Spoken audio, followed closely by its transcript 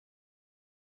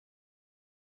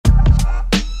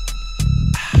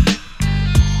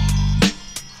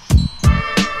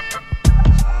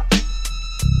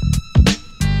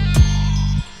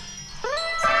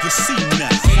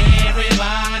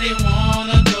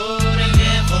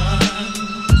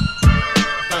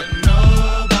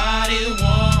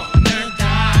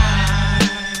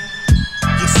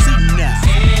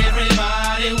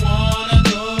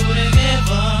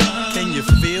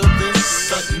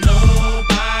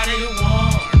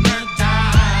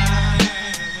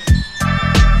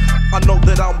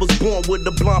with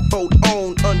a blindfold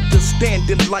on,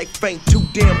 understanding life ain't too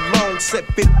damn long.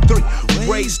 7'3",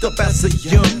 raised up as a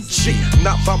young G.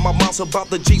 Not by my mom's, about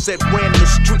the G's that ran the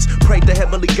streets. Prayed to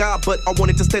heavenly God, but I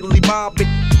wanted to steadily mob it.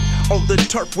 On the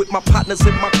turf with my partners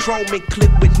in my chrome and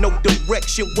clip with no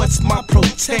direction. What's my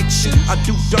protection? I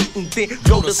do dirt and then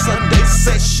go to Sunday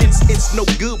sessions. It's no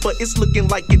good, but it's looking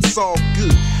like it's all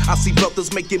good. I see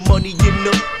brothers making money in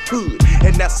the hood,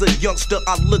 and as a youngster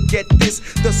I look at this.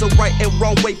 There's a right and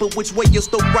wrong way, but which way is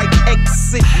the right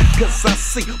exit? Cause I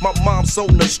see my mom's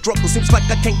on the struggle. Seems like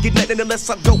I can't get nothing unless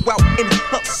I go out and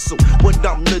hustle. What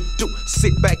I'm to do,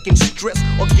 sit back and stress,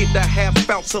 or get a half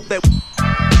ounce of that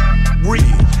real.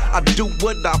 I do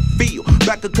what I feel.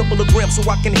 Back a couple of grams so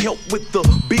I can help with the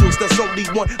bills. There's only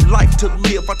one life to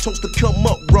live. I chose to come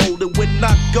up rolling. When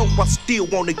I go, I still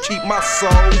wanna keep my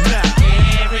soul.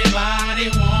 Everybody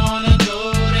wanna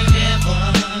go to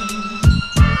heaven,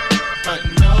 but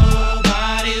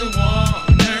nobody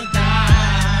wanna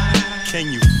die.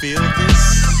 Can you feel this?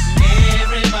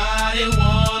 Everybody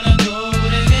wanna go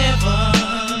to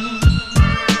heaven,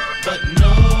 but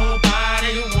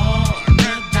nobody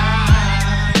wanna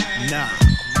die. Nah.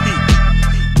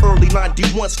 Early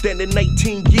 91, standing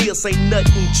 18 years, ain't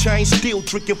nothing changed. Still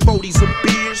drinking 40s and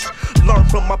beers. Learn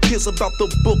from my peers about the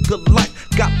book of life.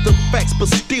 Got the facts, but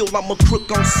still I'm a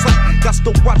crook on sight. Got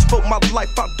to watch for my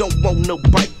life. I don't wanna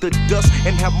bite the dust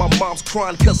and have my mom's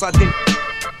crying cause I didn't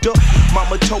duck.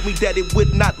 Mama told me that it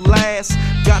would not last.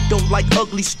 God don't like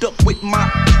ugly, stuck with my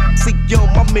see young,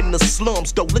 I'm in the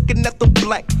slums though, looking at the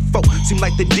black folk. Seem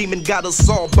like the demon got us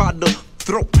all by the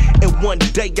throat. And one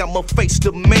day I'ma face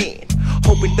the man,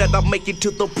 hoping that I make it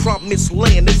to the promised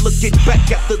land. And looking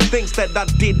back at the things that I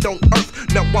did on earth,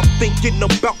 now I'm thinking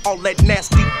about all that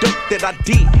nasty dirt that I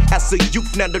did as a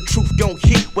youth. Now the truth gon'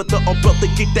 hit, whether a brother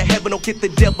get to heaven or get the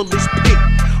devilish pit.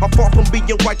 I'm far from being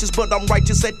righteous, but I'm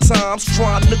righteous at times.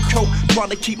 Trying to cope, trying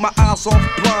to keep my eyes off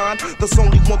blind. There's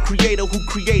only one creator who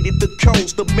created the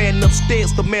codes. The man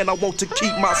upstairs, the man I want to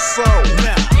keep my soul.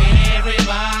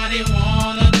 Everybody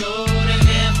wanna go to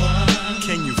heaven.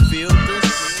 Can you feel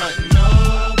this? But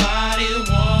nobody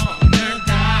wanna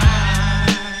die.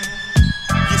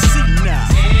 You see now.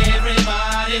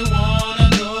 Everybody wanna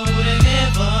go to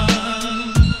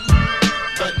heaven,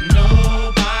 but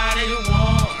nobody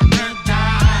wanna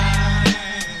die.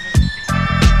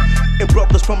 And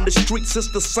brothers from the streets, it's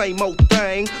the same old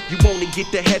thing. You wanna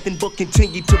get to heaven, but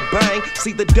continue to bang.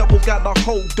 See, the devil got a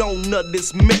hold on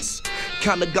this mess.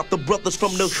 Kinda got the brothers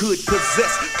from the hood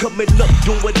possessed. Coming up,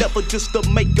 doing whatever just to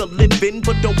make a living,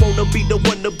 but don't wanna be the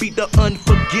one to be the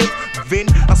unforgiven.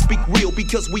 I speak real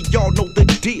because we all know the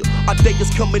deal. Our day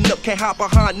is coming up, can't hide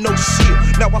behind no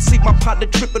shield. Now I see my partner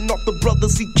tripping off the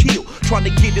brothers he killed, trying to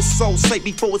get his soul saved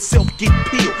before itself get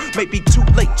peeled. Maybe too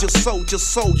late, your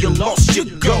soul, you lost your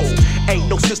goal. Ain't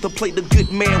no sense to play the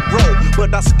good man role,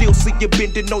 but I still see you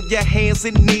bending on your hands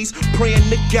and knees, praying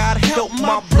to God, help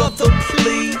my brother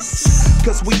please.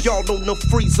 Cause we all on the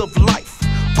freeze of life,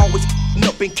 always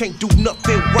up and can't do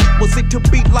nothing right. Was it to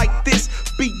be like this,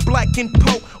 be black and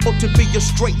poor, or to be a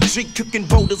straight G cooking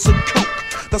boulders of coke?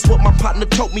 That's what my partner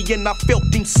told me and I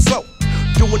felt him so.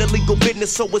 Doing illegal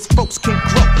business so his folks can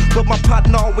grow. But my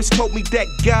partner always told me that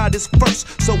God is first,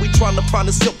 so we trying to find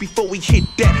himself before we hit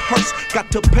that hearse.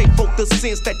 Got to pay for the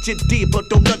sins that you did, but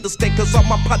don't understand, cause all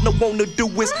my partner wanna do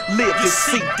is live to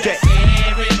see that.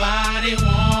 Everybody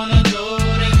wanna